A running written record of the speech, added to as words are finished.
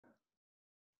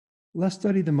Let's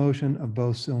study the motion of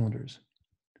both cylinders.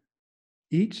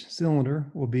 Each cylinder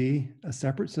will be a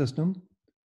separate system.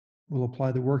 We'll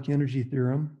apply the work energy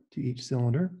theorem to each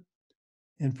cylinder.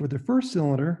 And for the first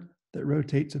cylinder that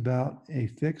rotates about a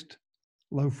fixed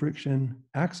low friction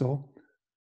axle,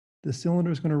 the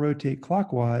cylinder is going to rotate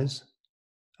clockwise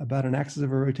about an axis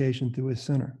of rotation through its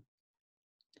center.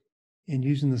 And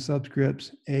using the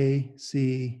subscripts A,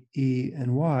 C, E,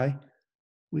 and Y,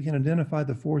 we can identify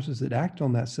the forces that act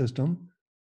on that system.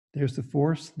 There's the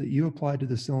force that you apply to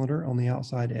the cylinder on the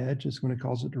outside edge. It's going to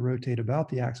cause it to rotate about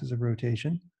the axis of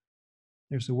rotation.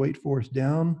 There's the weight force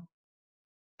down,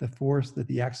 the force that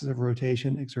the axis of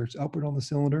rotation exerts upward on the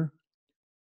cylinder.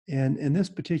 And in this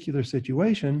particular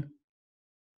situation,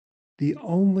 the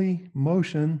only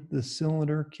motion the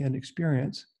cylinder can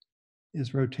experience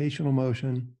is rotational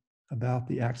motion about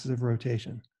the axis of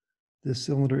rotation. This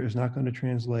cylinder is not going to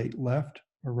translate left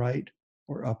or right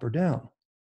or up or down.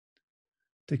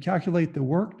 To calculate the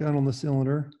work done on the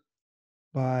cylinder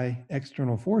by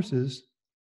external forces,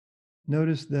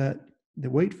 notice that the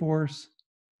weight force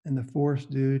and the force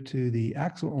due to the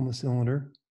axle on the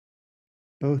cylinder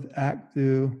both act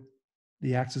through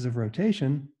the axis of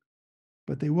rotation,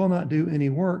 but they will not do any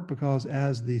work because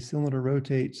as the cylinder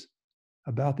rotates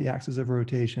about the axis of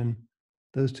rotation,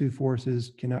 those two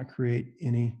forces cannot create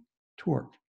any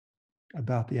torque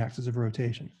about the axis of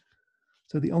rotation.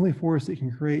 So the only force that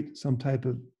can create some type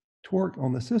of torque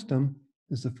on the system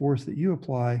is the force that you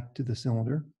apply to the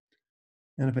cylinder.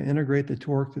 And if I integrate the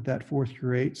torque that that force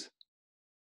creates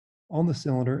on the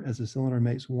cylinder as the cylinder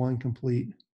makes one complete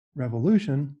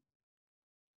revolution,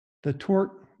 the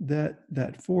torque that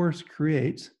that force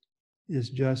creates is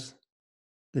just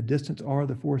the distance r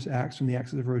the force acts from the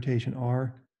axis of rotation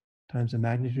r times the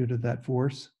magnitude of that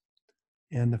force.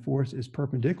 And the force is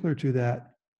perpendicular to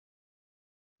that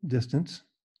distance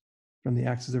from the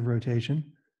axis of rotation.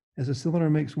 As the cylinder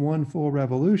makes one full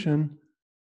revolution,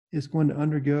 it's going to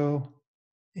undergo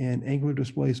an angular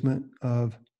displacement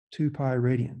of 2 pi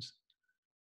radians.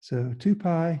 So 2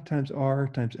 pi times r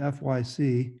times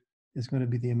fyc is going to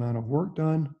be the amount of work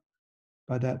done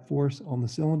by that force on the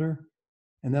cylinder,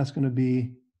 and that's going to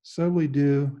be solely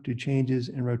due to changes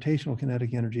in rotational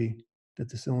kinetic energy that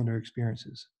the cylinder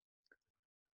experiences.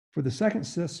 For the second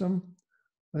system,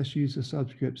 let's use the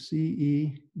subscripts C,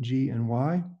 E, G, and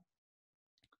Y.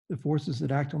 The forces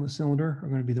that act on the cylinder are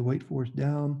going to be the weight force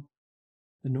down,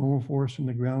 the normal force from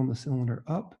the ground on the cylinder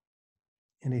up,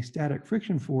 and a static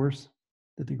friction force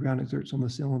that the ground exerts on the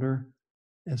cylinder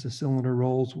as the cylinder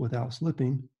rolls without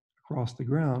slipping across the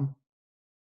ground.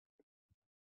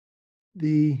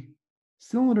 The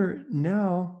cylinder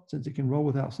now, since it can roll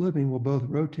without slipping, will both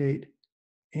rotate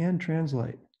and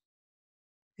translate.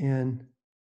 And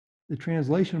the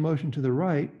translation motion to the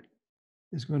right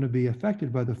is going to be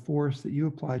affected by the force that you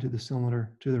apply to the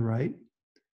cylinder to the right.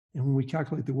 And when we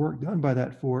calculate the work done by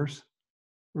that force,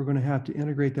 we're going to have to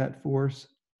integrate that force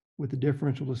with the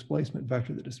differential displacement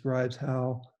vector that describes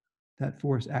how that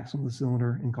force acts on the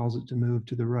cylinder and causes it to move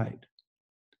to the right.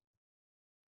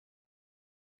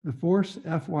 The force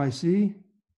Fyc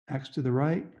acts to the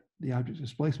right, the object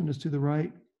displacement is to the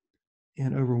right,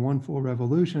 and over one full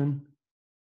revolution,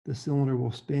 the cylinder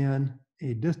will span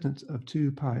a distance of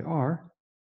 2 pi r.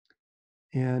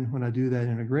 And when I do that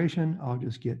integration, I'll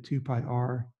just get 2 pi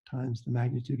r times the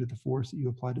magnitude of the force that you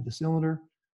apply to the cylinder.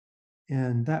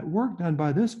 And that work done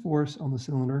by this force on the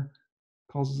cylinder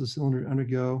causes the cylinder to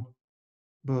undergo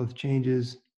both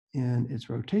changes in its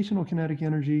rotational kinetic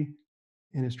energy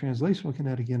and its translational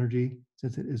kinetic energy,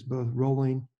 since it is both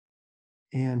rolling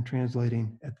and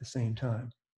translating at the same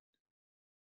time.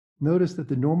 Notice that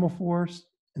the normal force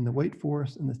and the weight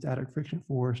force and the static friction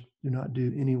force do not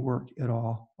do any work at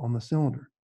all on the cylinder.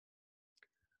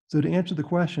 So to answer the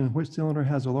question, which cylinder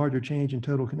has a larger change in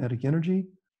total kinetic energy?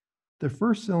 The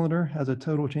first cylinder has a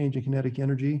total change in kinetic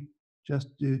energy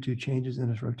just due to changes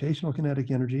in its rotational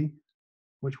kinetic energy,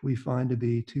 which we find to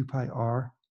be 2 pi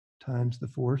r times the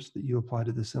force that you apply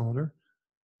to the cylinder.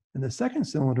 And the second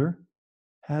cylinder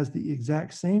has the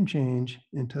exact same change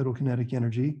in total kinetic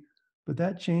energy, but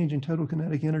that change in total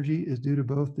kinetic energy is due to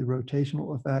both the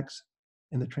rotational effects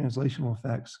and the translational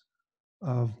effects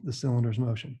of the cylinder's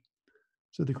motion.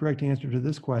 So the correct answer to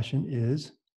this question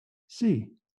is C.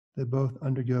 They both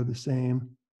undergo the same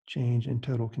change in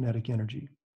total kinetic energy.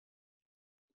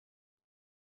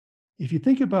 If you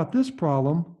think about this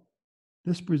problem,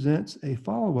 this presents a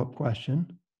follow-up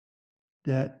question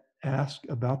that asks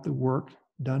about the work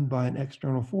done by an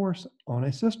external force on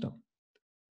a system.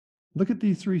 Look at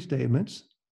these three statements,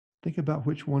 think about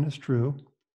which one is true,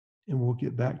 and we'll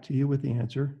get back to you with the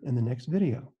answer in the next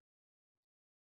video.